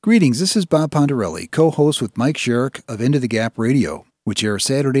Greetings, this is Bob Ponderelli, co-host with Mike Sherrick of Into the Gap Radio, which airs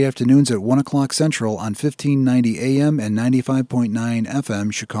Saturday afternoons at 1 o'clock Central on 1590 AM and 95.9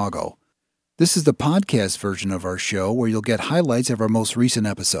 FM Chicago. This is the podcast version of our show where you'll get highlights of our most recent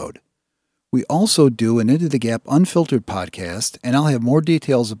episode. We also do an Into the Gap Unfiltered podcast, and I'll have more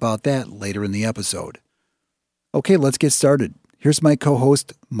details about that later in the episode. Okay, let's get started. Here's my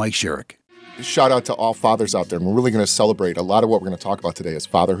co-host, Mike Sherrick. Shout out to all fathers out there. And we're really going to celebrate a lot of what we're going to talk about today is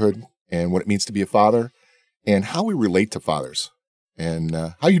fatherhood and what it means to be a father and how we relate to fathers. And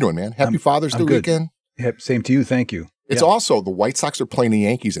how you doing, man? Happy Father's Day weekend. Yep, same to you. Thank you. It's also the White Sox are playing the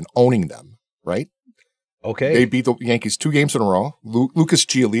Yankees and owning them, right? Okay. They beat the Yankees 2 games in a row. Lucas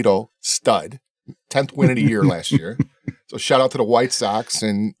Giolito, stud, 10th win of the year last year. So shout out to the White Sox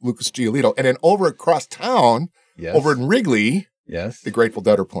and Lucas Giolito. And then over across town, over in Wrigley, the Grateful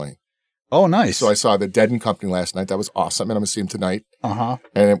Dead are playing. Oh, nice. So I saw the Dead and Company last night. That was awesome. And I'm going to see him tonight. Uh-huh.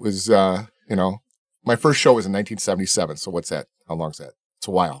 And it was, my first show was in 1977. So what's that? How long is that? It's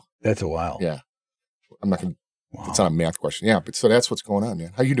a while. That's a while. Yeah. I'm not going to, it's not a math question. Yeah. But so that's what's going on,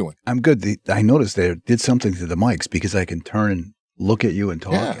 man. How you doing? I'm good. I noticed they did something to the mics because I can turn and look at you and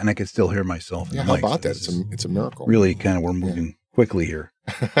talk and I can still hear myself. Yeah. How about that? It's a miracle. Really kind of, we're moving quickly here.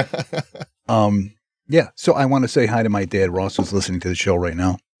 So I want to say hi to my dad, Ross, who's listening to the show right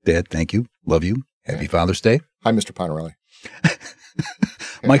now. Dad, thank you. Love you. Happy Father's Day. Hi, Mr. Ponderelli.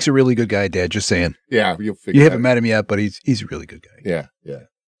 Mike's a really good guy, Dad. Just saying. Yeah, you'll figure You haven't met him yet, but he's a really good guy. Yeah.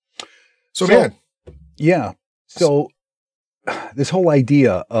 So man. Yeah. So this whole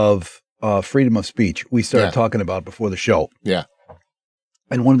idea of freedom of speech, we started talking about before the show. Yeah.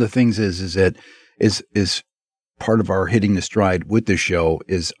 And one of the things is that is part of our hitting the stride with this show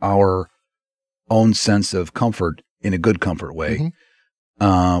is our own sense of comfort in a good comfort way. Mm-hmm.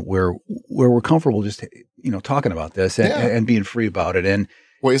 Where we're comfortable just, talking about this and being free about it. And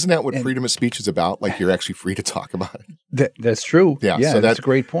well, isn't that what freedom of speech is about? Like you're actually free to talk about it. That's true. Yeah. So that's a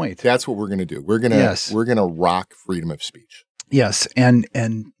great point. That's what we're going to do. We're going to rock freedom of speech. Yes. And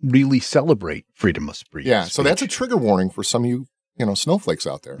really celebrate freedom of speech. Yeah. So that's a trigger warning for some of you, snowflakes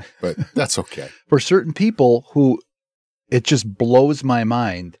out there, but that's okay. For certain people who it just blows my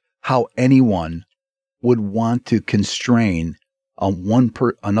mind how anyone would want to constrain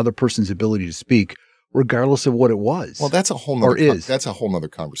another person's ability to speak, regardless of what it was. Well, that's a whole nother that's a whole nother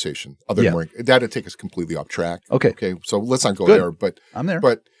conversation. That'd take us completely off track. Okay. So let's not go there. But I'm there.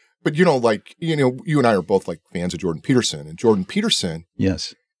 But you and I are both like fans of Jordan Peterson, and Jordan Peterson,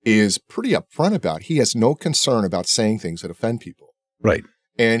 is pretty upfront about. He has no concern about saying things that offend people. Right.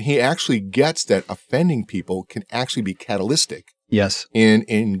 And he actually gets that offending people can actually be catalytic. Yes. In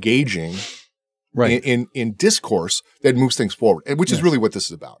engaging. Right. In discourse that moves things forward, which is really what this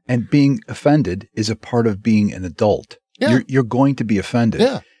is about. And being offended is a part of being an adult. Yeah. You're going to be offended.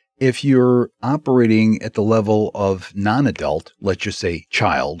 Yeah. If you're operating at the level of non-adult, let's just say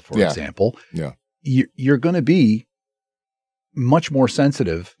child, for example, you're going to be much more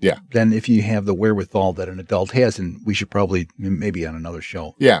sensitive than if you have the wherewithal that an adult has. And we should probably, maybe on another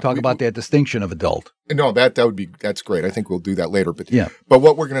show, talk about that distinction of adult. No, that's great. I think we'll do that later. But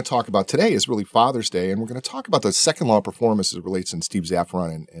what we're going to talk about today is really Father's Day. And we're going to talk about the second law of performance as it relates in Steve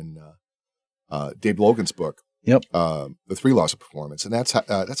Zaffron and Dave Logan's book. Yep. The 3 laws of performance. And that's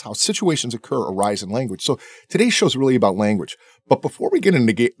how situations arise in language. So today's show is really about language. But before we get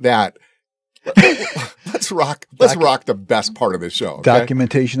into that, let's rock the best part of the show. Okay?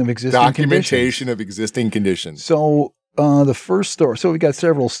 Documentation of existing conditions. So the first story. So we got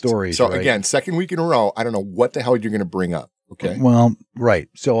several stories. So again, second week in a row, I don't know what the hell you're going to bring up. Okay. Well, right.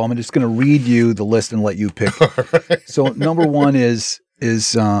 So I'm just going to read you the list and let you pick. Right. So number 1 is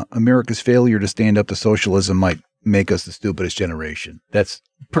America's failure to stand up to socialism might make us the stupidest generation. That's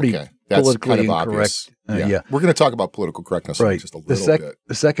pretty politically kind of incorrect. We're going to talk about political correctness in just a little bit.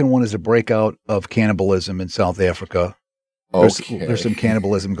 The second one is a breakout of cannibalism in South Africa. There's some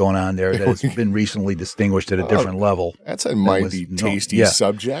cannibalism going on there that has been recently distinguished at a different level. That's a mighty tasty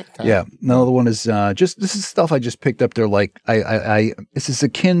subject. Huh? Yeah. Another one is this is stuff I just picked up there. Like this is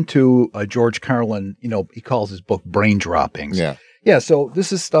akin to George Carlin. He calls his book Brain Droppings. Yeah. Yeah. So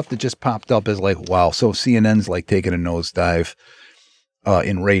this is stuff that just popped up as like, wow. So CNN's like taking a nosedive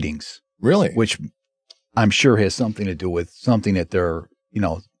in ratings. Really? Which I'm sure has something to do with something that they're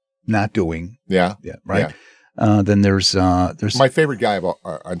not doing. Yeah. Yeah. Right. Yeah. Then there's my favorite guy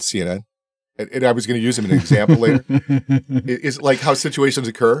on CNN, and I was going to use him as an example later. Is like how situations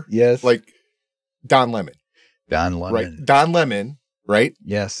occur. Yes, like Don Lemon. Right? Don Lemon, right?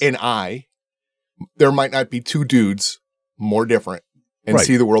 Yes. And there might not be 2 dudes more different and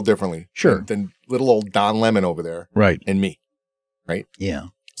see the world differently. Sure. Than little old Don Lemon over there. Right. And me. Right. Yeah.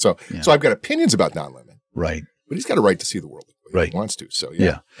 So I've got opinions about Don Lemon. Right. But he's got a right to see the world the way he wants to. So,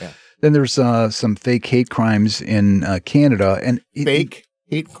 yeah. Then there's some fake hate crimes in Canada. And Fake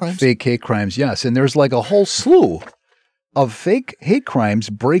hate crimes? Fake hate crimes, yes. And there's like a whole slew of fake hate crimes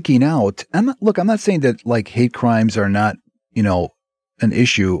breaking out. I'm not saying that like hate crimes are not, an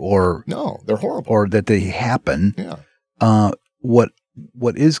issue or no, they're horrible or that they happen. Yeah.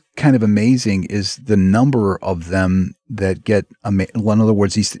 What is kind of amazing is the number of them that get. In other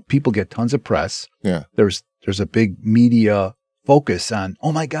words, these people get tons of press. Yeah. There's a big media focus on.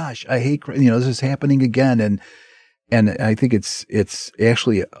 Oh my gosh, I hate. This is happening again, and I think it's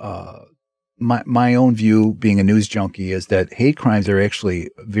actually. My own view, being a news junkie, is that hate crimes are actually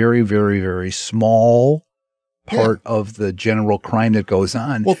very, very, very small part of the general crime that goes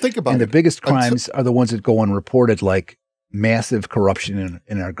on. Well, think about it. And the biggest crimes are the ones that go unreported, like massive corruption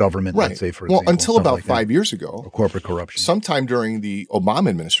in our government, let's say, for example. Well, until about 5 years ago. Or corporate corruption. Sometime during the Obama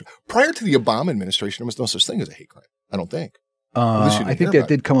administration. Prior to the Obama administration, there was no such thing as a hate crime, I don't think. I think that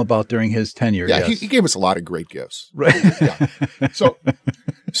did come about during his tenure. Yeah, yes. he gave us a lot of great gifts. Right. Yeah.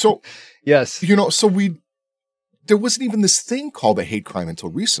 So yes. There wasn't even this thing called a hate crime until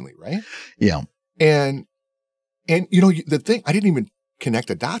recently, right? Yeah. And the thing, I didn't even connect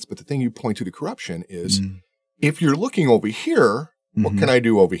the dots, but the thing you point to the corruption is if you're looking over here, what can I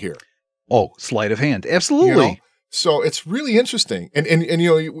do over here? Oh, sleight of hand. Absolutely. So it's really interesting. And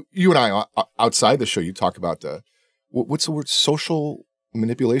you and I outside the show, you talk about the, what's the word? Social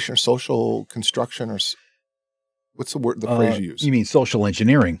manipulation or social construction or what's the word, the phrase you use? You mean social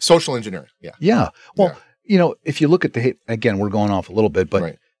engineering? Social engineering. Yeah. Yeah. Well, if you look at the hate, again, we're going off a little bit,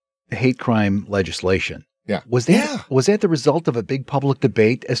 but the hate crime legislation. Yeah. Was that the result of a big public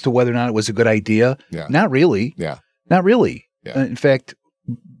debate as to whether or not it was a good idea? Yeah. Not really. Yeah. Not really. Yeah. In fact,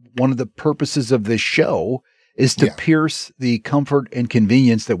 one of the purposes of this show is to pierce the comfort and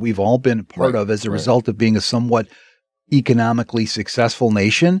convenience that we've all been a part of as a result of being a somewhat economically successful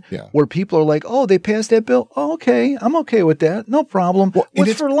nation, where people are like, oh, they passed that bill. Oh, okay. I'm okay with that. No problem. Well,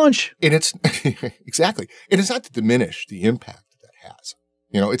 what's for lunch? And it's exactly. And it's not to diminish the impact that has.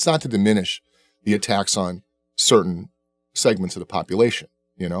 It's not to diminish the attacks on certain segments of the population,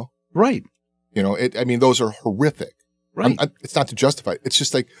 Right. Those are horrific. Right. It's not to justify it. It's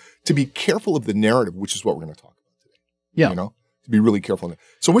just like to be careful of the narrative, which is what we're going to talk about today. Yeah. To be really careful.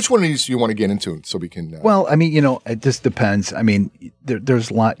 So which one of these do you want to get into so we can? Well, it just depends.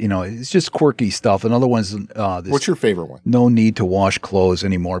 There's a lot, it's just quirky stuff. And other ones, what's your favorite one? No need to wash clothes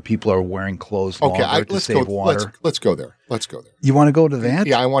anymore. People are wearing clothes longer to save water. Let's go there. You want to go to that?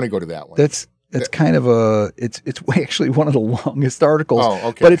 Yeah, I want to go to that one. That's kind of it's actually one of the longest articles. Oh,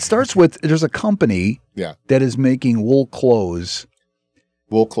 okay. But it starts with, there's a company that is making wool clothes.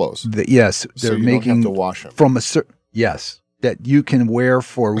 Wool clothes. Yes. They're making don't have to wash them. From that you can wear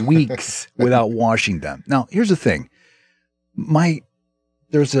for weeks without washing them. Now, here's the thing.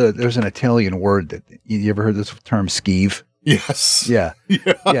 There's an Italian word that you ever heard this term schiv? Yes. Yeah.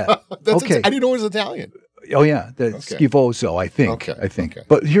 Yeah. Okay. I didn't know it was Italian. Oh yeah, schifoso, I think. Okay.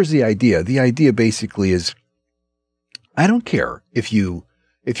 But here's the idea. The idea basically is, I don't care if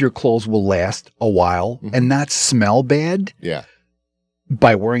your clothes will last a while and not smell bad. Yeah.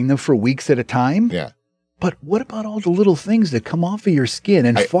 By wearing them for weeks at a time. Yeah. But what about all the little things that come off of your skin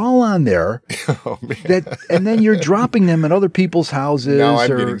and fall on there? Oh, man. And then you're dropping them at other people's houses. Now I'm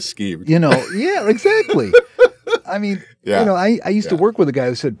getting skeeved. Yeah, exactly. I used to work with a guy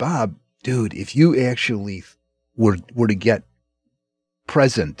who said, Bob, dude, if you actually were to get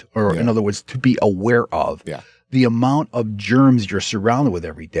present, or in other words, to be aware of the amount of germs you're surrounded with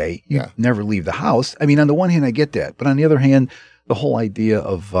every day, you never leave the house. On the one hand, I get that. But on the other hand, the whole idea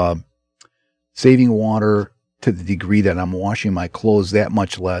of saving water to the degree that I'm washing my clothes that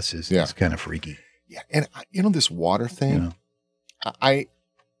much less is kind of freaky. Yeah. And, this water thing, I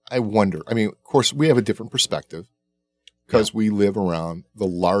wonder, of course, we have a different perspective because we live around the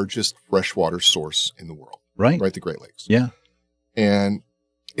largest freshwater source in the world. Right. Right, the Great Lakes. Yeah. And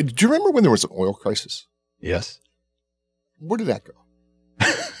do you remember when there was an oil crisis? Yes. Where did that go?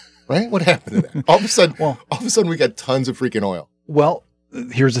 Right? What happened to that? All of a sudden we got tons of freaking oil. Well,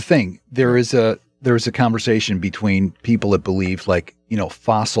 here's the thing. There is a conversation between people that believe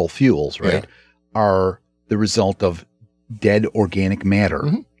fossil fuels, right, are the result of dead organic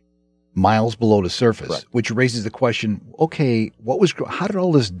matter miles below the surface, which raises the question, okay, how did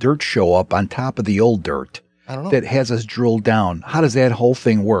all this dirt show up on top of the old dirt that has us drilled down? How does that whole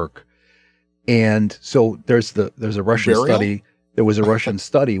thing work? And so there's a Russian study. There was a Russian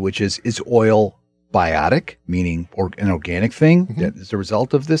study, which is oil biotic, meaning an organic thing that is the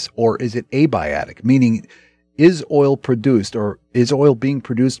result of this, or is it abiotic, meaning is oil produced, or is oil being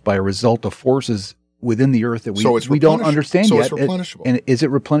produced by a result of forces within the earth that we don't understand yet? So it's replenishable. And is it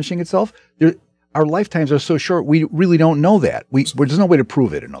replenishing itself? Our lifetimes are so short, we really don't know that. There's no way to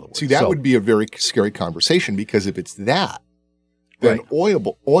prove it, in other words. See, that would be a very scary conversation, because if it's that, then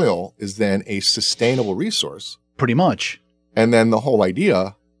oil is then a sustainable resource. Pretty much. And then the whole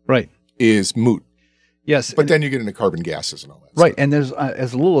idea is moot. Yes. But then you get into carbon gases and all that. Right. And there's,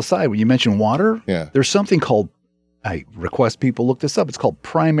 as a little aside, when you mention water, there's something called, I request people look this up, it's called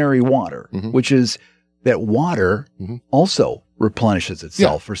primary water, which is that water also replenishes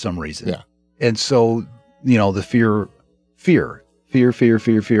itself for some reason. Yeah. And so, the fear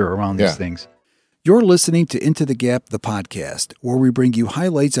around these things. You're listening to Into the Gap, the podcast, where we bring you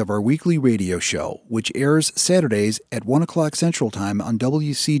highlights of our weekly radio show, which airs Saturdays at 1 o'clock Central Time on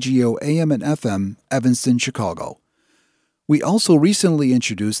WCGO AM and FM, Evanston, Chicago. We also recently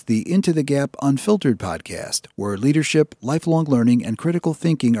introduced the Into the Gap Unfiltered podcast, where leadership, lifelong learning, and critical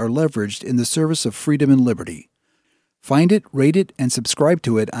thinking are leveraged in the service of freedom and liberty. Find it, rate it, and subscribe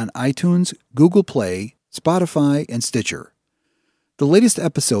to it on iTunes, Google Play, Spotify, and Stitcher. The latest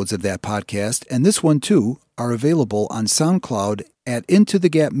episodes of that podcast, and this one too, are available on SoundCloud at Into the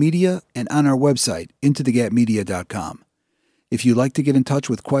Gap Media and on our website, intothegapmedia.com. If you'd like to get in touch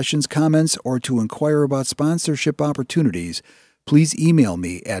with questions, comments, or to inquire about sponsorship opportunities, please email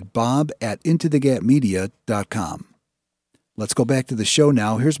me at bob@intothegapmedia.com. Let's go back to the show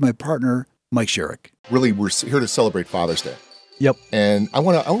now. Here's my partner, Mike Sherrick. Really, we're here to celebrate Father's Day. Yep. And I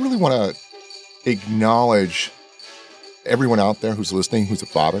really want to acknowledge everyone out there who's listening, who's a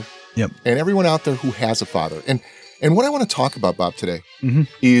father. Yep. And everyone out there who has a father. And what I want to talk about, Bob, today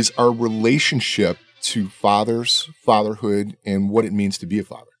is our relationship to fathers, fatherhood, and what it means to be a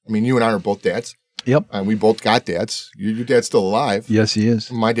father. I mean, you and I are both dads. Yep. And we both got dads. Your dad's still alive. Yes, he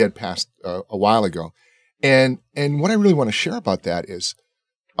is. My dad passed a while ago. And what I really want to share about that is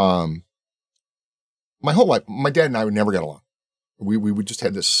my whole life, my dad and I would never get along. We just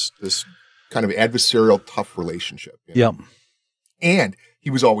had this kind of adversarial, tough relationship. Yep. And he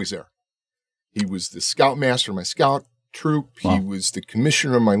was always there. He was the scoutmaster of my scout troop. Wow. He was the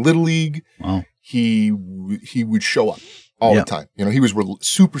commissioner of my little league. Wow. He would show up all the time. He was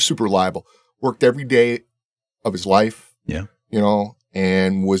super, super reliable. Worked every day of his life. Yeah.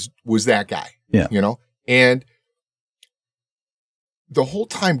 And was that guy. Yeah. And the whole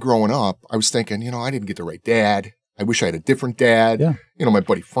time growing up, I was thinking, I didn't get the right dad. I wish I had a different dad. Yeah. My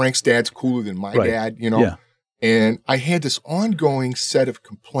buddy Frank's dad's cooler than my dad, Yeah. And I had this ongoing set of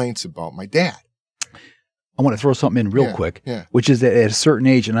complaints about my dad. I want to throw something in real quick, which is that at a certain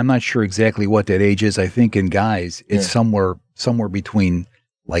age, and I'm not sure exactly what that age is. I think in guys, it's somewhere between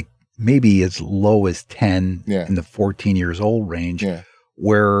like maybe as low as 10 in the 14 years old range,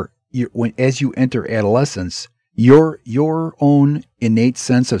 where as you enter adolescence, your own innate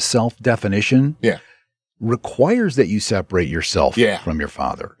sense of self-definition requires that you separate yourself from your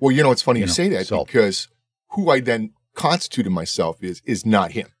father. Well, it's funny you say that because who I then constituted myself is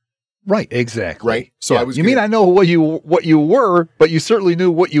not him. Right, exactly. Right. So I was. You mean I know what you were, but you certainly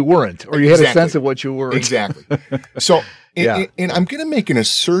knew what you weren't, or you had a sense of what you were. Exactly. So, and I'm going to make an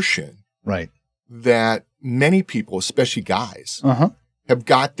assertion, right, that many people, especially guys, have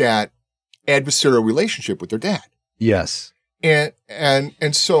got that adversarial relationship with their dad. Yes. And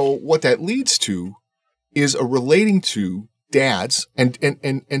so what that leads to is a relating to dads, and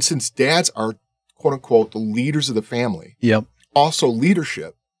since dads are quote unquote the leaders of the family. Yep. Also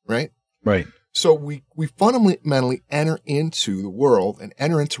leadership. Right? Right. So we fundamentally enter into the world and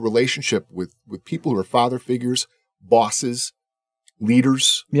enter into relationship with people who are father figures, bosses,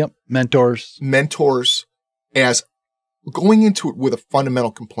 leaders. Yep. Mentors, as going into it with a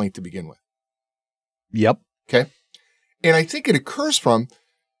fundamental complaint to begin with. Yep. Okay. And I think it occurs from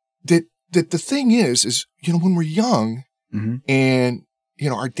that the thing is, when we're young and,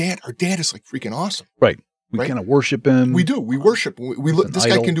 our dad is like freaking awesome. Right. We kind of worship him. We do. We worship. We look. This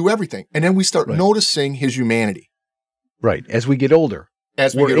guy can do everything, and then we start noticing his humanity. Right. As we get older,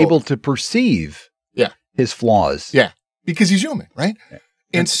 we're able to perceive his flaws. Yeah, because he's human, right? Yeah.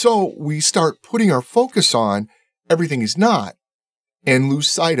 And so we start putting our focus on everything he's not, and lose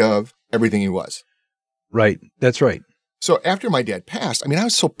sight of everything he was. Right. That's right. So after my dad passed, I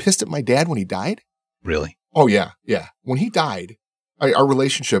was so pissed at my dad when he died. Really? Oh yeah, yeah. When he died, our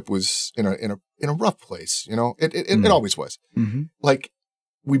relationship was in a rough place. It always was. Mm-hmm. Like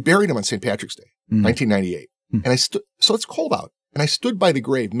we buried him on St. Patrick's Day, 1998, and so it's cold out, and I stood by the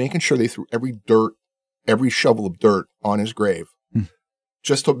grave, making sure they threw every shovel of dirt on his grave,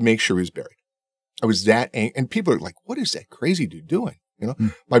 just to make sure he was buried. I was that angry, and people are like, "What is that crazy dude doing?"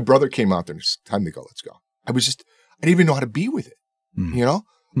 My brother came out there, and it's time to go. Let's go. I didn't even know how to be with it. You know,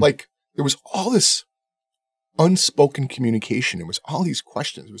 like there was all this unspoken communication. There was all these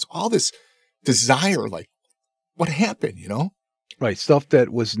questions. There was all this desire, like what happened, you know? Right. Stuff that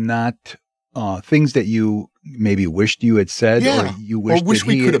was not things that you maybe wished you had said or you wished,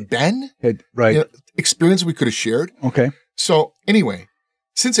 we could have been. Right. You know, experience we could have shared. Okay. So anyway,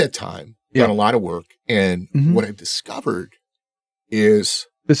 since that time, done a lot of work. And what I've discovered is...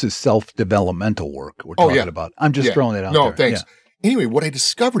 This is self-developmental work we're talking about. I'm just throwing it out there. No, thanks. Yeah. Anyway, what I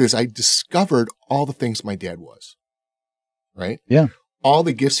discovered is I discovered all the things my dad was. Right? Yeah. All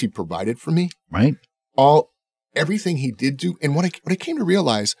the gifts he provided for me. Right. Everything he did do. And what I came to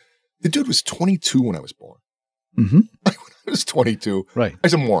realize, the dude was 22 when I was born. Mm-hmm. When I was 22, right. I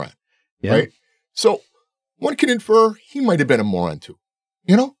was a moron. Yeah. Right? So one can infer he might have been a moron too.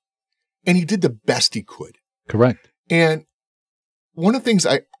 You know? And he did the best he could. Correct. And one of the things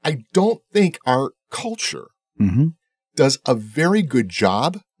I don't think our culture does a very good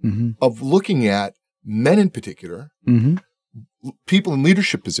job of looking at men in particular, people in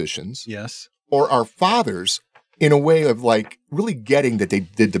leadership positions, yes, or our fathers in a way of like really getting that they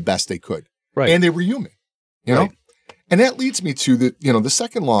did the best they could. Right. And they were human, you know? And that leads me to the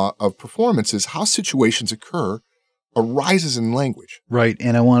second law of performance is how situations occur arises in language. Right.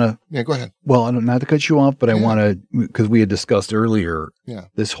 And I want to... Yeah, go ahead. Well, not to cut you off, but I want to... Because we had discussed earlier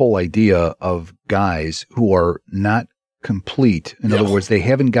this whole idea of guys who are not complete. In other words, they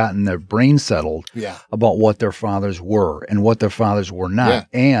haven't gotten their brain settled about what their fathers were and what their fathers were not.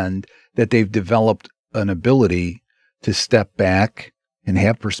 And that they've developed an ability to step back and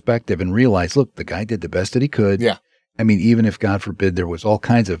have perspective and realize, look, the guy did the best that he could. Yeah. I mean, even if, God forbid, there was all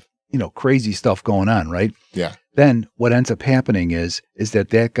kinds of, crazy stuff going on, right? Yeah. Then what ends up happening is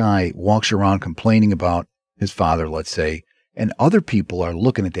that guy walks around complaining about his father, let's say, and other people are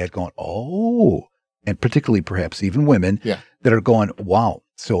looking at that going, oh, and particularly perhaps even women that are going, wow,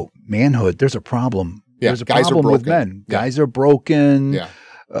 so manhood, there's a problem. Yeah. There's a problem with men. Guys are broken. Yeah.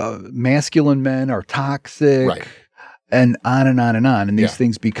 Masculine men are toxic, and on and on and on. And these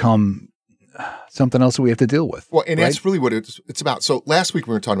things become something else that we have to deal with. Well, and that's really what it's about. So last week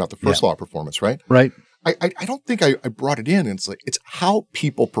we were talking about the first law of performance, right? Right. I don't think I brought it in. It's like, it's how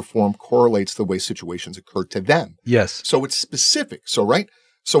people perform correlates the way situations occur to them. Yes. So it's specific. So, right.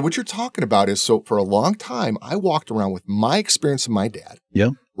 So what you're talking about is, so for a long time, I walked around with my experience of my dad. Yeah.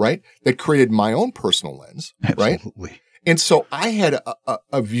 Right. That created my own personal lens. Absolutely. Right. And so I had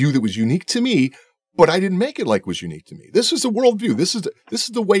a view that was unique to me, but I didn't make it like it was unique to me. This is the worldview. This is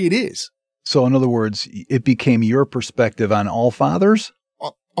the way it is. So in other words, it became your perspective on all fathers?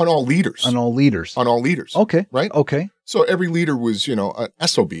 On all leaders. On all leaders. On all leaders. Okay. Right? Okay. So every leader was, an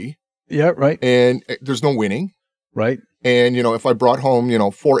SOB. Yeah, right. And there's no winning. Right. And, if I brought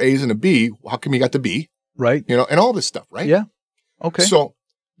home, 4 A's and a B, how come you got the B? Right. And all this stuff, right? Yeah. Okay. So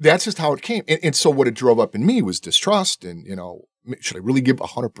that's just how it came. And so what it drove up in me was distrust and, should I really give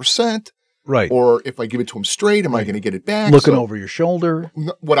 100%? Right. Or if I give it to him straight, am I going to get it back? Looking over your shoulder.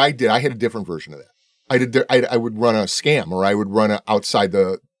 What I did, I had a different version of that. I would run a scam, or I would run a outside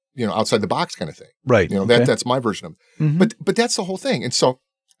the box kind of thing. Right. That's my version of it. Mm-hmm. But that's the whole thing. And so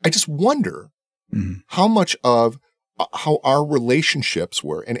I just wonder how much of how our relationships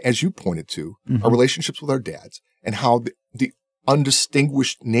were, and as you pointed to, our relationships with our dads, and how the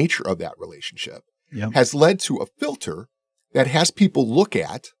undistinguished nature of that relationship has led to a filter that has people look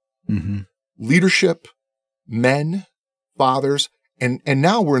at leadership, men, fathers, and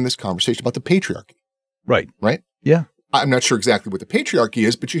now we're in this conversation about the patriarchy. Right. Right? Yeah. I'm not sure exactly what the patriarchy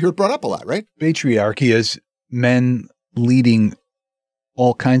is, but you hear it brought up a lot, right? Patriarchy is men leading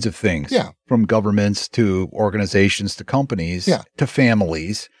all kinds of things. Yeah. From governments to organizations to companies to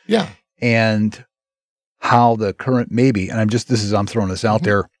families. Yeah. And how the current, I'm throwing this out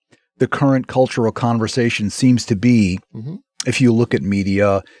there, the current cultural conversation seems to be, if you look at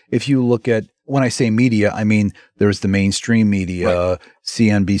media, when I say media, I mean there's the mainstream media,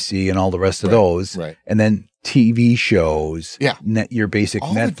 CNBC and all the rest of those. Right. And then TV shows, your basic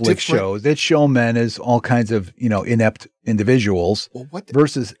all Netflix shows that show men as all kinds of, inept individuals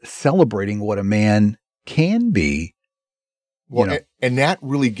versus celebrating what a man can be. Well, and that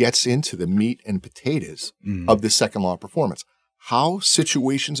really gets into the meat and potatoes of the second law of performance. How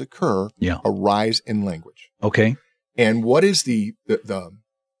situations occur arise in language. Okay. And what is the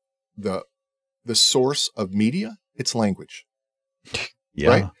source of media? It's language. Yeah.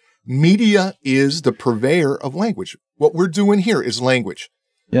 Right? Media is the purveyor of language. What we're doing here is language.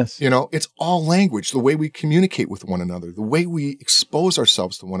 Yes. It's all language, the way we communicate with one another, the way we expose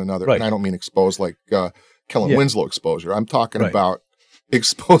ourselves to one another. Right. And I don't mean expose like Kellen Winslow exposure. I'm talking about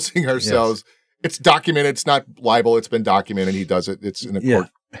exposing ourselves It's documented. It's not libel. It's been documented. He does it. It's in a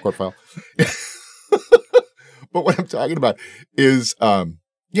court file. But what I'm talking about is, how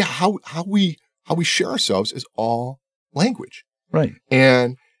we share ourselves is all language. Right.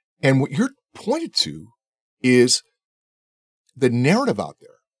 And what you're pointed to is the narrative out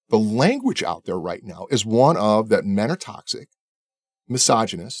there, the language out there right now is one of that men are toxic,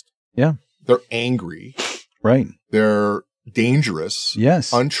 misogynist. Yeah. They're angry. Right. They're dangerous.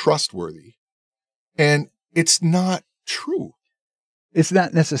 Yes. Untrustworthy. And it's not true. It's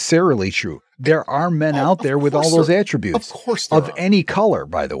not necessarily true. There are men out there with all those attributes. Of course there are. Of any color,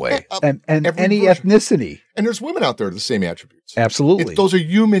 by the way, and any version. ethnicity. And there's women out there with the same attributes. Absolutely. Those are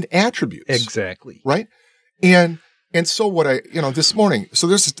human attributes. Exactly. Right? And so what this morning, so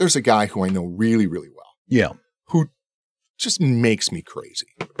there's a guy who I know really, really well. Yeah. Who just makes me crazy.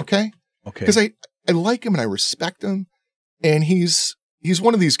 Okay? Okay. Because I like him and I respect him. And he's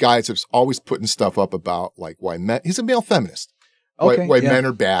one of these guys that's always putting stuff up about like why men, he's a male feminist. Okay, why men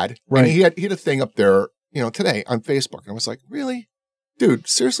are bad. Right. And he had a thing up there, today on Facebook. And I was like, really? Dude,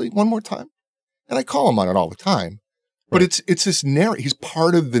 seriously, one more time? And I call him on it all the time. But it's this narrative. He's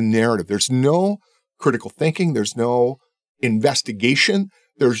part of the narrative. There's no critical thinking. There's no investigation.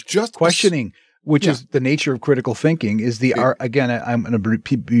 There's just questioning, which is the nature of critical thinking, is the art. Again, I'm going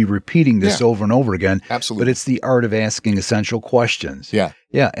to be repeating this over and over again. Absolutely. But it's the art of asking essential questions. Yeah.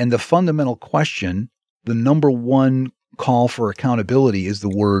 Yeah. And the fundamental question, the number one call for accountability is the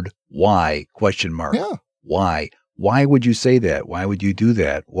word why, ? Yeah. Why? Why would you say that? Why would you do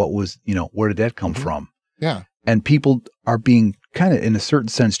that? What was, where did that come from? Yeah. And people are being kind of, in a certain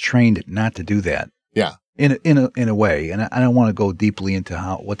sense, trained not to do that. Yeah. In a way. And I don't want to go deeply into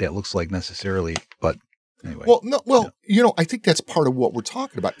what that looks like necessarily, but anyway. I think that's part of what we're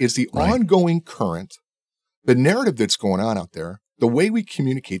talking about is the ongoing current, the narrative that's going on out there, the way we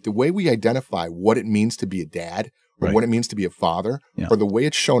communicate, the way we identify what it means to be a dad or what it means to be a father, or the way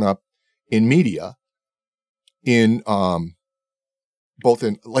it's shown up in media, in both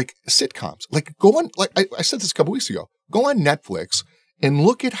in like sitcoms. Like go on, like I said this a couple weeks ago, go on Netflix and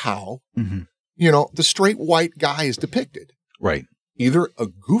look at how the straight white guy is depicted. Right. Either a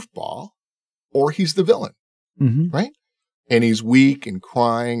goofball or he's the villain. Mm-hmm. Right. And he's weak and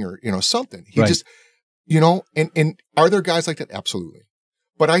crying or, something. He just, and are there guys like that? Absolutely.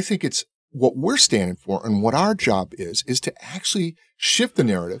 But I think it's what we're standing for and what our job is to actually shift the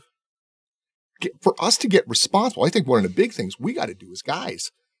narrative for us to get responsible. I think one of the big things we got to do as guys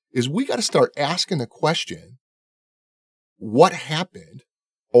is we got to start asking the question, what happened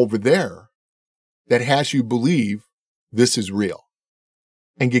over there that has you believe this is real?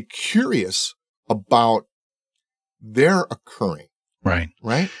 And get curious about their occurring. Right.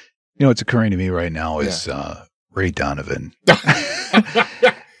 Right? What's occurring to me right now is Ray Donovan.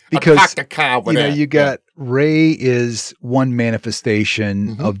 Because, you got Ray is one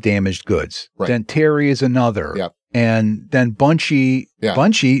manifestation of damaged goods. Right. Then Terry is another. Yep. And then Bunchy's,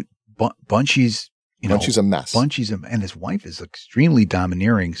 Bunchy's a mess. And his wife is extremely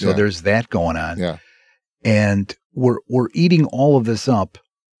domineering. So there's that going on. Yeah. And we're eating all of this up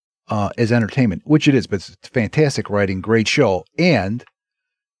as entertainment, which it is, but it's fantastic writing, great show. And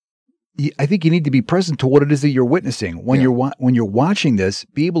I think you need to be present to what it is that you're witnessing when you're watching this.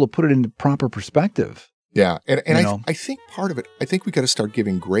 Be able to put it into proper perspective. Yeah, and I think part of it, I think we got to start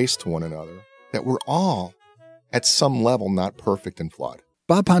giving grace to one another. That we're all at some level not perfect and flawed.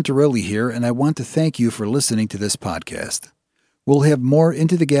 Bob Pontarelli here, and I want to thank you for listening to this podcast. We'll have more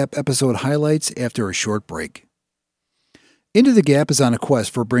Into the Gap episode highlights after a short break. Into the Gap is on a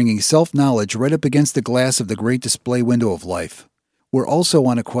quest for bringing self-knowledge right up against the glass of the great display window of life. We're also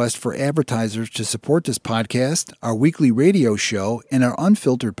on a quest for advertisers to support this podcast, our weekly radio show, and our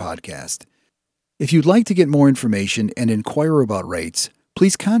unfiltered podcast. If you'd like to get more information and inquire about rates,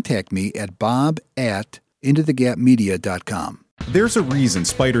 please contact me at bob@intothegapmedia.com. There's a reason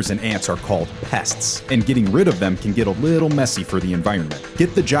spiders and ants are called pests, and getting rid of them can get a little messy for the environment.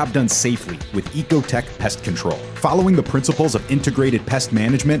 Get the job done safely with Ecotech Pest Control. Following the principles of integrated pest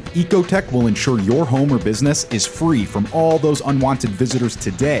management, Ecotech will ensure your home or business is free from all those unwanted visitors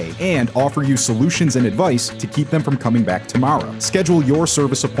today and offer you solutions and advice to keep them from coming back tomorrow. Schedule your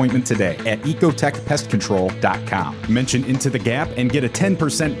service appointment today at ecotechpestcontrol.com. Mention Into the Gap and get a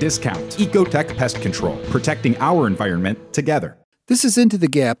 10% discount. Ecotech Pest Control, protecting our environment together. This is Into the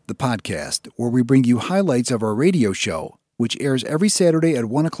Gap, the podcast, where we bring you highlights of our radio show, which airs every Saturday at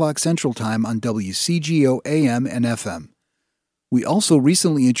 1 o'clock Central Time on WCGO AM and FM. We also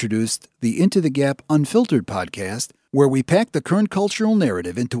recently introduced the Into the Gap Unfiltered podcast, where we pack the current cultural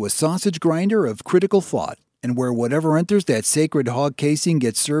narrative into a sausage grinder of critical thought. and where whatever enters that sacred hog casing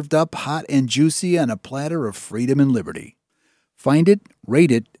gets served up hot and juicy on a platter of freedom and liberty. Find it,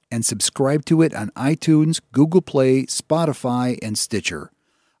 rate it, and subscribe to it on iTunes, Google Play, Spotify, and Stitcher.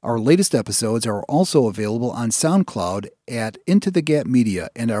 Our latest episodes are also available on SoundCloud at Into the Gap Media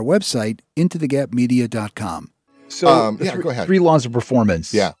and our website, intothegapmedia.com. So, go ahead. 3 laws of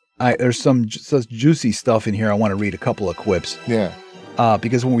performance. Yeah. There's some such juicy stuff in here. I want to read a couple of quips. Yeah.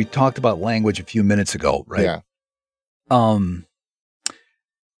 Because when we talked about language a few minutes ago, right? Yeah.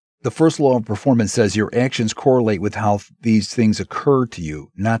 The first law of performance says your actions correlate with how these things occur to you,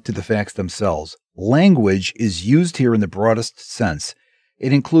 not to the facts themselves. Language is used here in the broadest sense.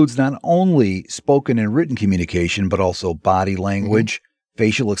 It includes not only spoken and written communication, but also body language,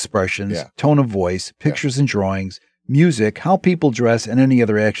 facial expressions, tone of voice, pictures and drawings, music, how people dress, and any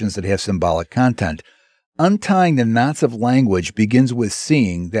other actions that have symbolic content. Untying the knots of language begins with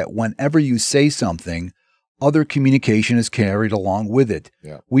seeing that whenever you say something, other communication is carried along with it.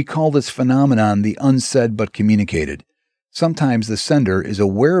 Yeah. We call this phenomenon the unsaid but communicated. Sometimes the sender is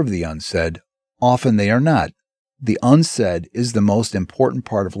aware of the unsaid, often they are not. The unsaid is the most important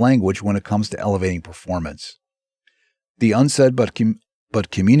part of language when it comes to elevating performance. The unsaid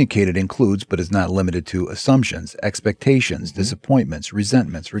but communicated includes, but is not limited to, assumptions, expectations, disappointments,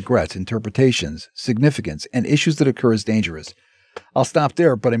 resentments, regrets, interpretations, significance, and issues that occur as dangerous. I'll stop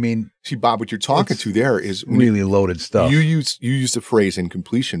there, but I mean, see, Bob, what you're talking to there is really loaded stuff. You used the phrase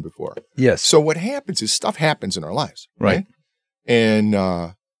incompletion before. Yes. So what happens is stuff happens in our lives, right?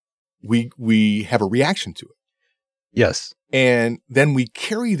 And we have a reaction to it. Yes. And then we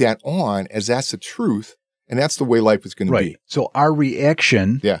carry that on as that's the truth, and that's the way life is going to be. So our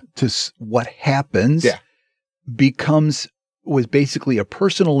reaction to what happens was basically a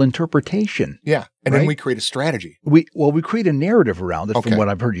personal interpretation. Yeah. And then we create a strategy. We create a narrative around it from what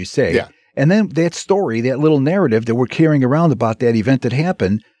I've heard you say. Yeah. And then that story, that little narrative that we're carrying around about that event that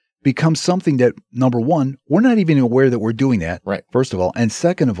happened becomes something that, number one, we're not even aware that we're doing that, first of all. And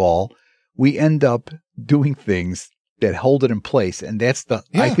second of all, we end up doing things that hold it in place. And that's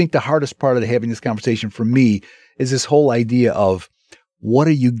I think the hardest part of having this conversation for me is this whole idea of, what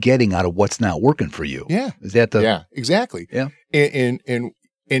are you getting out of what's not working for you? Yeah. Is that the... Yeah, exactly. Yeah. And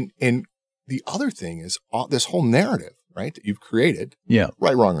the other thing is this whole narrative, right, that you've created,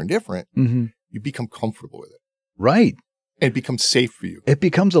 right, wrong, or indifferent, you become comfortable with it. Right. It becomes safe for you. It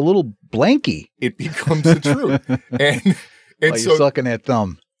becomes a little blanky. It becomes the truth. And like so, you're sucking that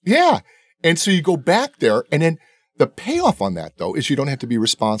thumb. Yeah. And so you go back there, and then the payoff on that, though, is you don't have to be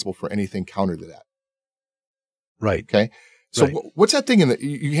responsible for anything counter to that. Right. Okay. So what's that thing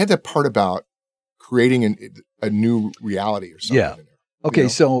you had that part about creating a new reality or something? Yeah. Okay.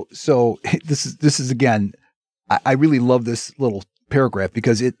 So this is again, I really love this little paragraph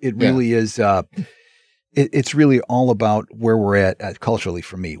because it really is, it's really all about where we're at culturally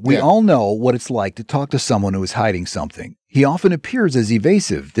for me. We all know what it's like to talk to someone who is hiding something. He often appears as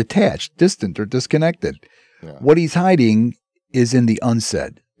evasive, detached, distant, or disconnected. Yeah. What he's hiding is in the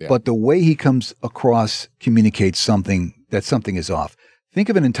unsaid, but the way he comes across communicates something is off. Think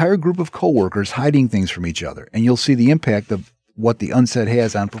of an entire group of coworkers hiding things from each other, and you'll see the impact of what the unsaid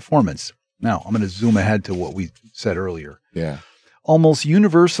has on performance. Now, I'm going to zoom ahead to what we said earlier. Yeah. Almost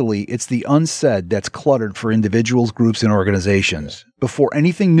universally, it's the unsaid that's cluttered for individuals, groups, and organizations. Yeah. Before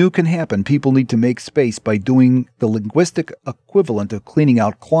anything new can happen, people need to make space by doing the linguistic equivalent of cleaning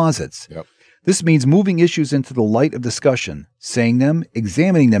out closets. Yep. This means moving issues into the light of discussion, saying them,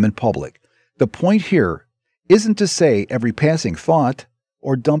 examining them in public. The point here isn't to say every passing thought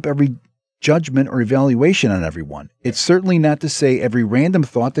or dump every judgment or evaluation on everyone. It's certainly not to say every random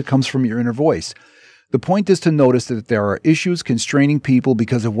thought that comes from your inner voice. The point is to notice that there are issues constraining people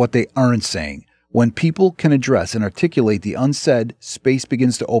because of what they aren't saying. When people can address and articulate the unsaid, space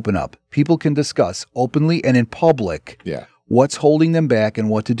begins to open up. People can discuss openly and in public what's holding them back and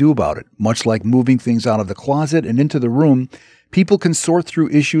what to do about it. Much like moving things out of the closet and into the room, people can sort through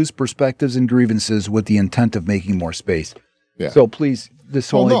issues, perspectives, and grievances with the intent of making more space. Yeah. So please,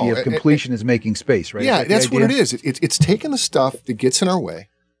 this whole idea of completion is making space, right? Yeah, that's what it is. It's taking the stuff that gets in our way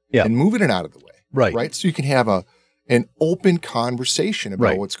and moving it out of the way. Right. So you can have an open conversation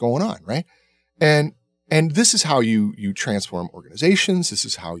about what's going on, right? And this is how you transform organizations. This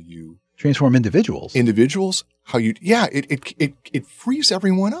is how you transform individuals. How you it frees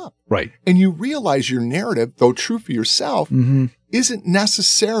everyone up. Right. And you realize your narrative, though true for yourself, isn't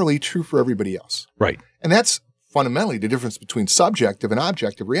necessarily true for everybody else. Right. And that's fundamentally the difference between subjective and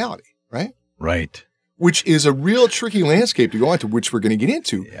objective reality, right? Right. Which is a real tricky landscape to go into, which we're going to get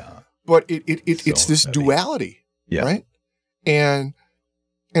into. Yeah. But it's this duality, right? And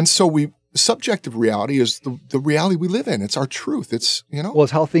so subjective reality is the reality we live in. It's our truth. It's, Well,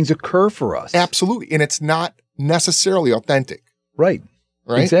 it's how things occur for us. Absolutely. And it's not necessarily authentic. Right.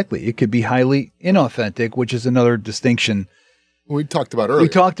 Right. Exactly. It could be highly inauthentic, which is another distinction we talked about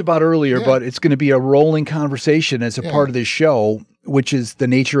earlier. Yeah. But it's going to be a rolling conversation as a part of this show, which is the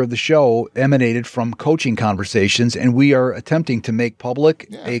nature of the show emanated from coaching conversations. And we are attempting to make public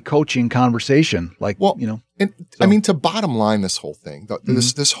a coaching conversation. And I mean, to bottom line this whole thing,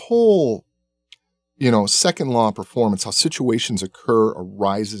 this whole, second law of performance, how situations occur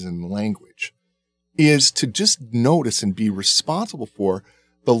arises in language, is to just notice and be responsible for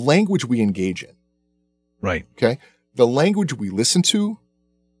the language we engage in. Right. Okay. The language we listen to,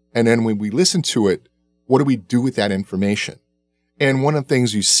 and then when we listen to it, what do we do with that information? And one of the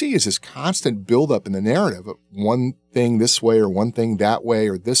things you see is this constant buildup in the narrative of one thing this way or one thing that way,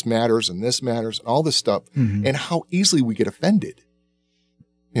 or this matters and all this stuff, and how easily we get offended.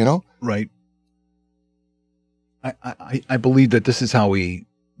 Right. I believe that this is how we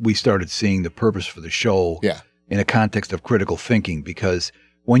started seeing the purpose for the show in a context of critical thinking, because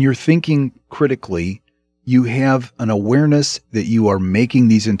when you're thinking critically, you have an awareness that you are making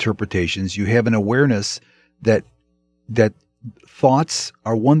these interpretations. You have an awareness that thoughts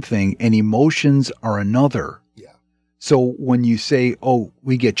are one thing and emotions are another. Yeah. So when you say, "Oh,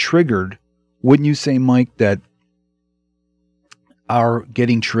 we get triggered," wouldn't you say, Mike, that our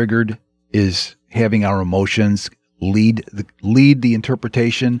getting triggered is having our emotions lead the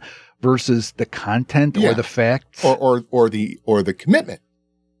interpretation versus the content or the facts or the commitment,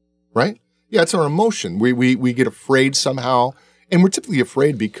 right? Yeah, it's our emotion. We get afraid somehow, and we're typically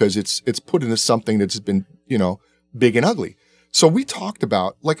afraid because it's put into something that's been, big and ugly. So we talked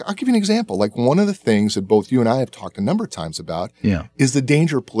about, I'll give you an example. One of the things that both you and I have talked a number of times about is the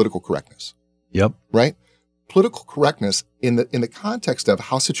danger of political correctness. Yep. Right? Political correctness in the context of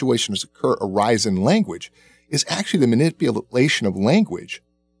how situations arise in language is actually the manipulation of language,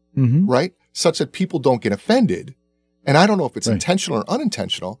 right? Such that people don't get offended. And I don't know if it's intentional or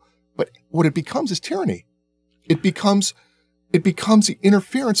unintentional, but what it becomes is tyranny. It becomes the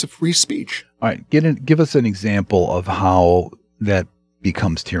interference of free speech. All right, give us an example of how that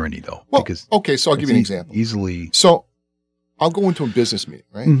becomes tyranny, though. Well, okay, so I'll give you an example. Easily. So I'll go into a business meeting,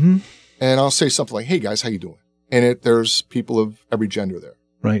 right? And I'll say something like, "Hey guys, how you doing?" And there's people of every gender there,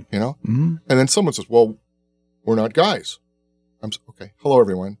 right? And then someone says, "Well, we're not guys." Okay, hello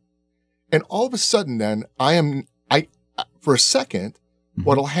everyone. And all of a sudden, then for a second,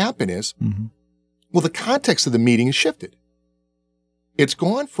 what'll happen is, well, the context of the meeting is shifted. It's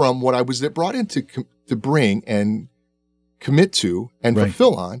gone from what I was brought in to bring and commit to and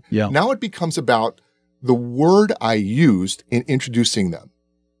fulfill on. Yeah. Now it becomes about the word I used in introducing them.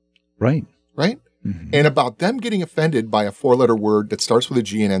 Right? And about them getting offended by a 4-letter word that starts with a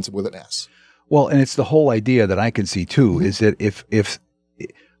G and ends with an S. Well, and it's the whole idea that I can see too, is that if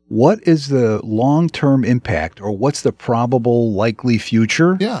what is the long-term impact, or what's the probable likely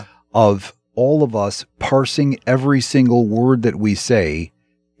future of all of us parsing every single word that we say?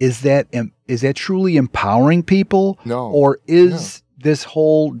 Is that truly empowering people? No. Or is this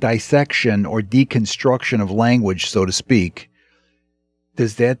whole dissection or deconstruction of language, so to speak,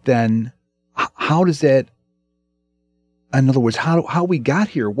 does that then, how does that, in other words, how we got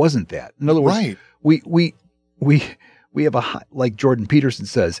here wasn't that? In other words, we have like Jordan Peterson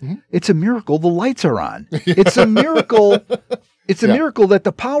says, it's a miracle the lights are on. It's a miracle. It's a miracle that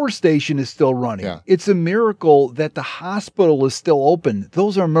the power station is still running. Yeah. It's a miracle that the hospital is still open.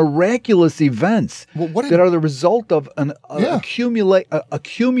 Those are miraculous events that are the result of a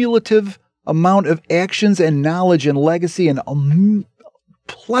cumulative amount of actions and knowledge and legacy and a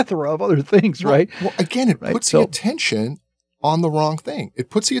plethora of other things, right? Well, again, it puts the attention on the wrong thing. It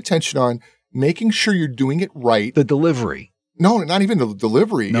puts the attention on making sure you're doing it right. The delivery. No, not even the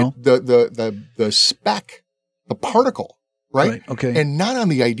delivery. No? The spec, the particle, right? Okay. And not on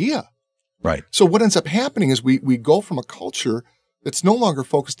the idea. Right. So what ends up happening is we go from a culture that's no longer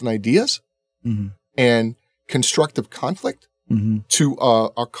focused on ideas and constructive conflict to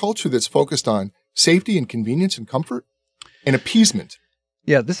a culture that's focused on safety and convenience and comfort and appeasement.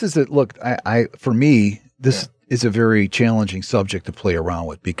 Yeah, this is look, for me, this is a very challenging subject to play around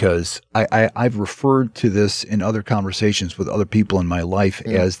with, because I've referred to this in other conversations with other people in my life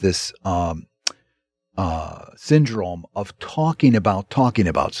as this syndrome of talking about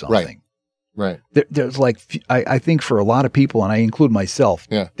something. Right. There's I think for a lot of people, and I include myself,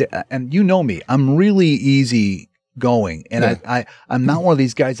 and you know me, I'm really easy going, and I'm not one of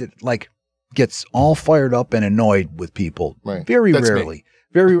these guys that gets all fired up and annoyed with people. Right. Very That's rarely. Me.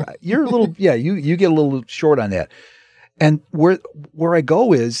 You're a little, you get a little short on that. And where I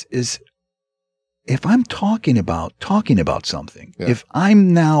go is if I'm talking about something, if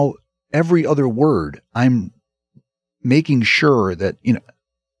I'm now every other word, I'm making sure that,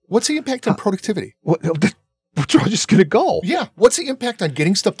 what's the impact on productivity? We're just going to go. Yeah. What's the impact on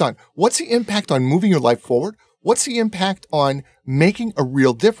getting stuff done? What's the impact on moving your life forward? What's the impact on making a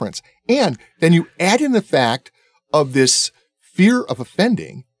real difference? And then you add in the fact of this fear of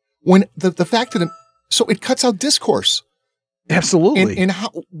offending when the fact that, so it cuts out discourse. Absolutely. And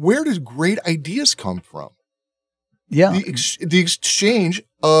where does great ideas come from? Yeah. The exchange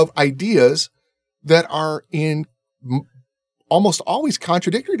of ideas that are in almost always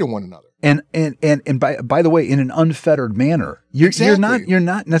contradictory to one another. And by the way, in an unfettered manner. You're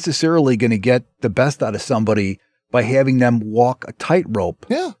not necessarily going to get the best out of somebody by having them walk a tightrope.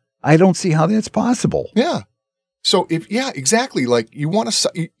 Yeah. I don't see how that's possible. Yeah. So exactly. Like you want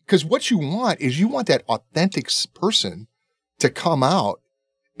to, because what you want is you want that authentic person to come out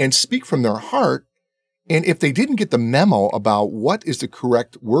and speak from their heart. And if they didn't get the memo about what is the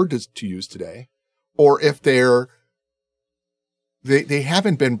correct word to use today, or if they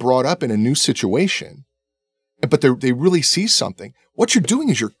haven't been brought up in a new situation, but they really see something, what you're doing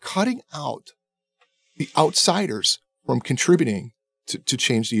is you're cutting out the outsiders from contributing to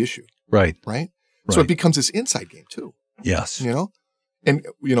change the issue. Right. Right. So it becomes this inside game too. Yes. And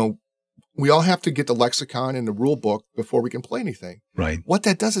we all have to get the lexicon and the rule book before we can play anything. Right. What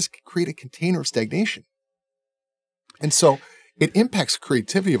that does is create a container of stagnation. And so it impacts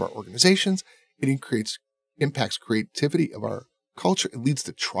creativity of our organizations. It impacts creativity of our culture. It leads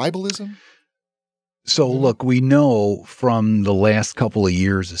to tribalism. So look, we know from the last couple of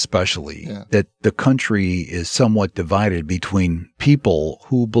years especially that the country is somewhat divided between people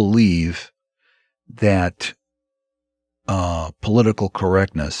who believe that political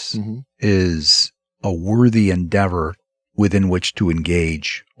correctness is a worthy endeavor within which to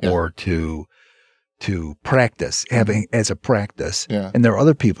engage or to practice, having as a practice. Yeah. And there are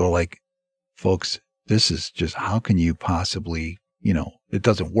other people like, folks, this is just, how can you possibly, it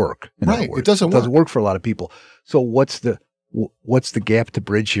doesn't work. Right. It doesn't work for a lot of people. So what's the gap to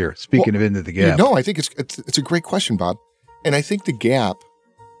bridge here? Speaking of into the gap. No, I think it's a great question, Bob. And I think the gap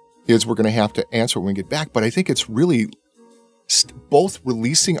is we're going to have to answer when we get back. But I think it's really both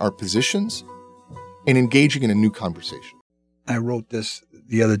releasing our positions and engaging in a new conversation. I wrote this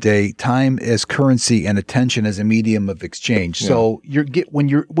the other day: time as currency and attention as a medium of exchange. Yeah. So when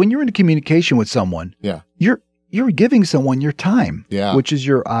you're in communication with someone, you're giving someone your time, which is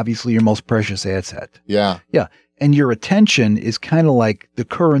obviously your most precious asset. Yeah. Yeah. And your attention is kind of like the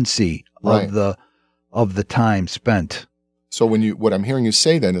currency of the time spent. So what I'm hearing you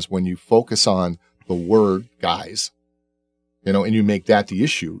say then is when you focus on the word guys, and you make that the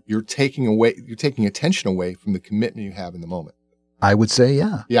issue, you're taking attention away from the commitment you have in the moment. I would say,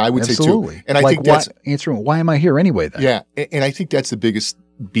 yeah. Yeah, I would Absolutely. say too. And I think that's answering, why am I here anyway then? Yeah. And I think that's the biggest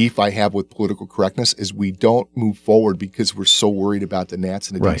beef I have with political correctness is we don't move forward because we're so worried about the gnats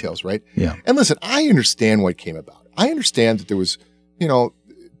and the details, right? Yeah. And listen, I understand what came about. I understand that there was, what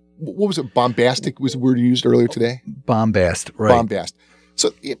was it? Bombastic was the word you used earlier today? Bombast, right. Bombast.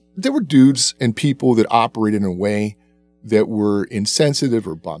 So there were dudes and people that operated in a way that were insensitive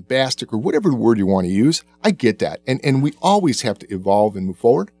or bombastic or whatever the word you want to use. I get that. And we always have to evolve and move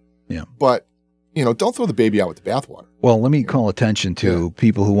forward. Yeah. But, don't throw the baby out with the bathwater. Well, let me call attention to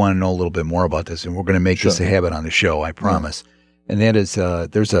people who want to know a little bit more about this, and we're going to make this a habit on the show, I promise. Yeah. And that is,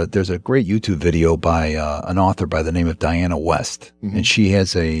 there's a great YouTube video by an author by the name of Diana West, and she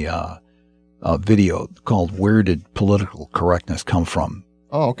has a video called "Where Did Political Correctness Come From?"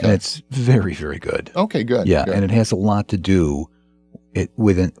 Oh, okay. And it's very, very good. Okay, good. Yeah, good. And it has a lot to do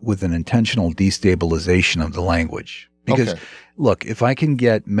with an intentional destabilization of the language. Because, look, if I can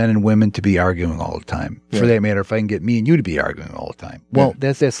get men and women to be arguing all the time, for that matter, if I can get me and you to be arguing all the time, well,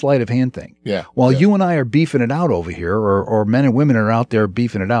 that's that sleight of hand thing. Yeah. While you and I are beefing it out over here, or men and women are out there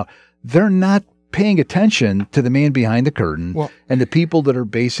beefing it out, they're not paying attention to the man behind the curtain and the people that are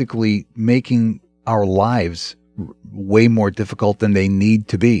basically making our lives way more difficult than they need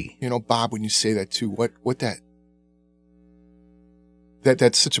to be. Bob, when you say that too,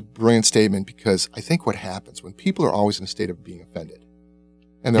 that's such a brilliant statement, because I think what happens when people are always in a state of being offended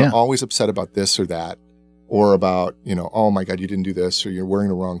and they're always upset about this or that, or about, oh my God, you didn't do this, or you're wearing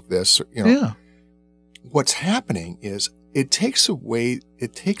the wrong this, or, what's happening is it takes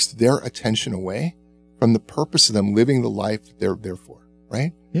their attention away from the purpose of them living the life that they're there for.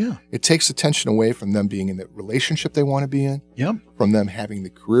 Right? Yeah. It takes attention away from them being in the relationship they want to be in. Yep. From them having the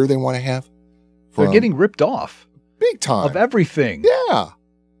career they want to have. They're getting ripped off. Big time. Of everything. Yeah.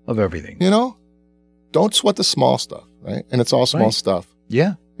 Of everything. Don't sweat the small stuff, right? And it's all small stuff.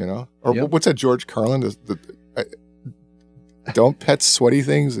 Yeah. Or Yep. what's that George Carlin? Don't pet sweaty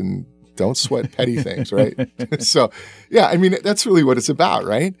things and don't sweat petty things, right? So, yeah, I mean, that's really what it's about,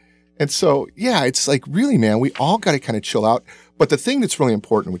 right? And so, yeah, it's like, really, man, we all got to kind of chill out. But the thing that's really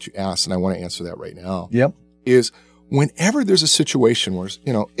important, which you asked, and I want to answer that right now, Yep. is whenever there's a situation where,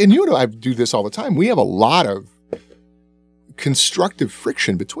 and you and I do this all the time, we have a lot of constructive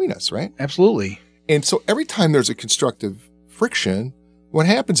friction between us, right? Absolutely. And so every time there's a constructive friction, what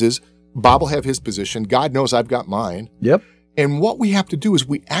happens is Bob will have his position. God knows I've got mine. Yep. And what we have to do is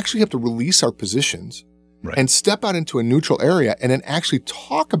we actually have to release our positions Right. and step out into a neutral area and then actually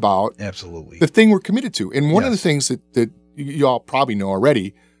talk about Absolutely. the thing we're committed to. And one of the Yes. things that you all probably know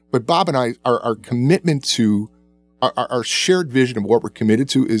already, but Bob and I, our commitment to our shared vision of what we're committed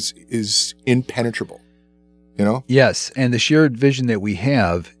to is impenetrable, Yes. And the shared vision that we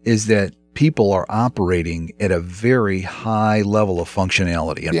have is that people are operating at a very high level of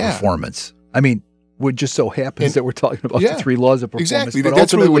functionality and Yeah. performance. I mean, it just so happens that we're talking about Yeah. the 3 laws of performance. Exactly. But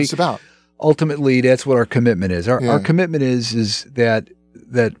That's really what it's about. Ultimately, that's what our commitment is. Yeah. Our commitment is that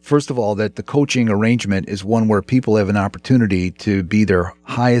first of all, that the coaching arrangement is one where people have an opportunity to be their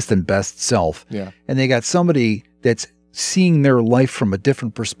highest and best self. Yeah. And they got somebody that's seeing their life from a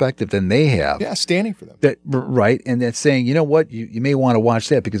different perspective than they have. Yeah, standing for them. Right. And that's saying, you know what, you may want to watch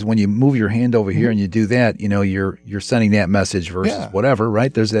that because when you move your hand over here and you do that, you're sending that message versus whatever,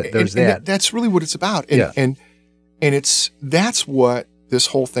 right? There's that. And that's really what it's about. And that's what this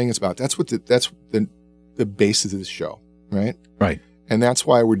whole thing is about. That's what the basis of this show, right? Right. And that's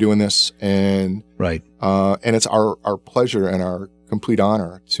why we're doing this. And right. And it's our pleasure and our complete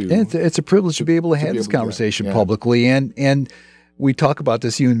honor to. And it's a privilege to be able to have this conversation publicly. And we talk about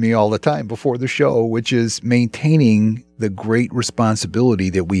this, you and me, all the time before the show, which is maintaining the great responsibility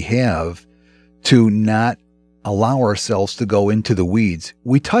that we have to not allow ourselves to go into the weeds.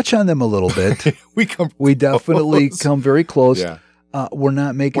 We touch on them a little bit. we definitely come very close. Yeah. We're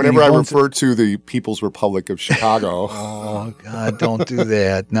not making. Whenever I refer to the People's Republic of Chicago. Oh God, don't do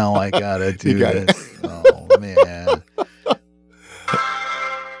that. Now I gotta do this. Oh man.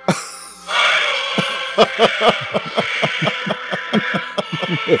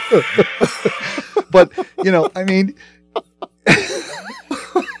 But I mean.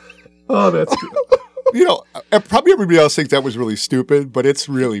 Oh, that's good. Probably everybody else thinks that was really stupid, but it's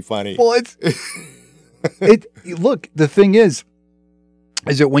really funny. Well, look, the thing is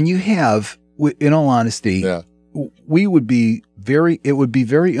that when you have, in all honesty, it would be very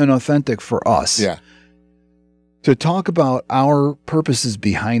inauthentic for us to talk about our purposes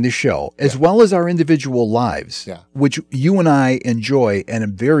behind the show, as well as our individual lives, which you and I enjoy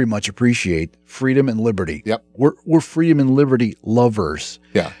and very much appreciate, freedom and liberty. Yep. We're freedom and liberty lovers.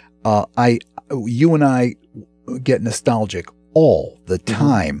 Yeah. You and I get nostalgic all the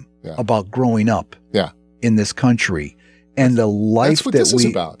time about growing up in this country and the life that's what this is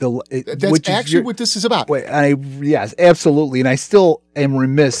about. That's actually what this is about. Yes, absolutely. And I still am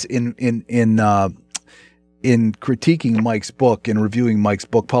remiss in critiquing Mike's book and reviewing Mike's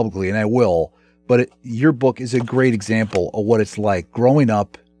book publicly, and I will. But your book is a great example of what it's like growing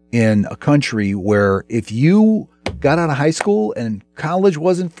up in a country where if you got out of high school and college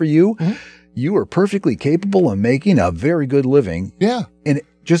wasn't for you, you were perfectly capable of making a very good living. Yeah. In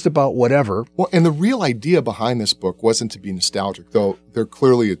just about whatever. Well, and the real idea behind this book wasn't to be nostalgic, though there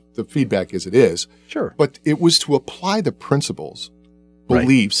clearly the feedback is it is. Sure. But it was to apply the principles,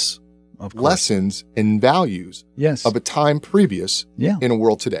 beliefs, lessons, and values of a time previous in a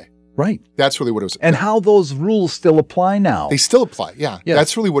world today. Right. That's really what it was. And how those rules still apply now. They still apply. Yeah. Yes.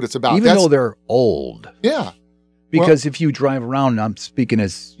 That's really what it's about. Even though they're old. Yeah. Because if you drive around, I'm speaking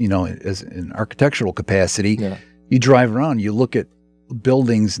as an architectural capacity, you drive around, you look at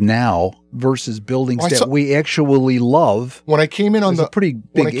buildings now versus buildings that we actually love. When I came in a pretty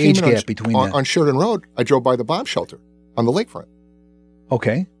big age gap between them. On Sheridan Road, I drove by the bomb shelter on the lakefront.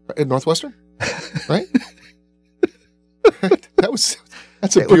 Okay. At Northwestern, right?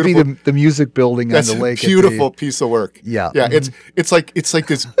 That's a beautiful. Would be the music building on the lake. That's a beautiful piece of work. Yeah, yeah. It's like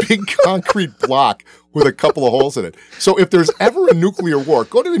this big concrete block with a couple of holes in it. So if there's ever a nuclear war,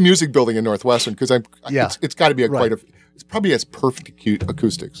 go to the music building in Northwestern because it's got to be it's probably has perfect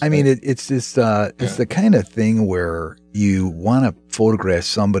acoustics. I mean, it's just it's the kind of thing where you want to photograph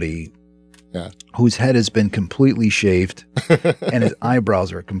somebody. Yeah. Whose head has been completely shaved and his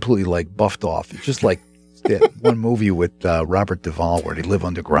eyebrows are completely buffed off. It's just like that one movie with Robert Duvall where they live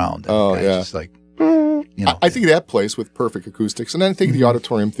underground. Oh, yeah. Just like, I think that place with perfect acoustics. And then I think the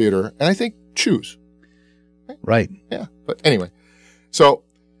Auditorium Theater. And I think Choose. Right. Yeah. But anyway, so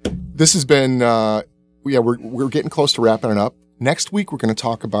this has been, we're getting close to wrapping it up. Next week, we're going to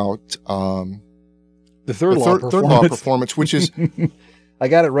talk about the third law of performance, which is I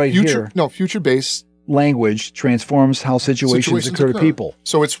got it right here. No, future-based language transforms how situations occur to people.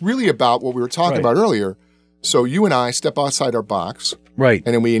 So it's really about what we were talking about earlier. So you and I step outside our box. Right.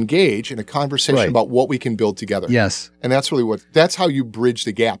 And then we engage in a conversation about what we can build together. Yes. And that's really that's how you bridge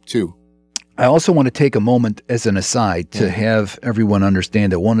the gap too. I also want to take a moment as an aside to have everyone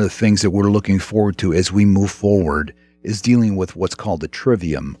understand that one of the things that we're looking forward to as we move forward is dealing with what's called the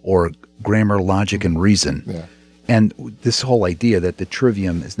trivium, or grammar, logic, and reason. Yeah. And this whole idea that the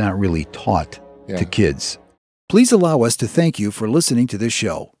trivium is not really taught to kids. Please allow us to thank you for listening to this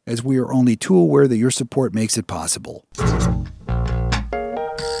show, as we are only too aware that your support makes it possible.